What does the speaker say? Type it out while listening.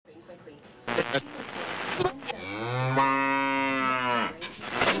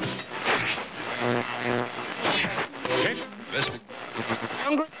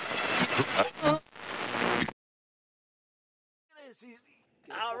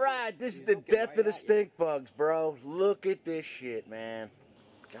Alright, this is the death of the stink bugs, bro. Look at this shit, man.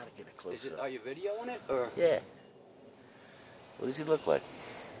 Gotta get a close up. Are you videoing it, or? Yeah. What does he look like?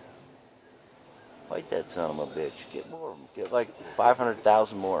 Fight that son of a bitch. Get more of them. Get like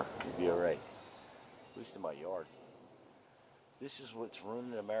 500,000 more. You'll be alright. At least in my yard. This is what's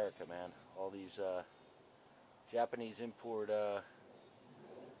ruining America, man. All these Japanese import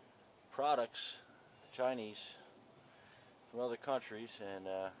products, Chinese, from other countries, and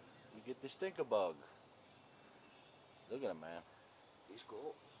you get this stink-a-bug. Look at him, man. He's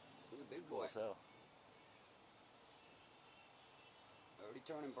cool. He's a big Cool boy. as hell. Already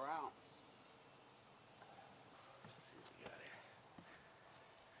turning brown. Let's see what we got here.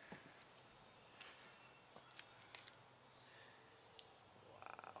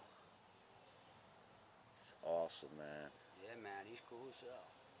 Wow. It's awesome, man. Yeah, man, he's cool as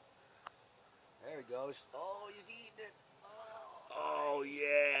hell. There he goes. Oh, he's eating it. Oh,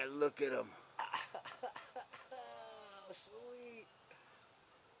 yeah, look at him. Oh, sweet.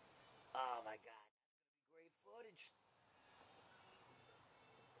 Oh, my God.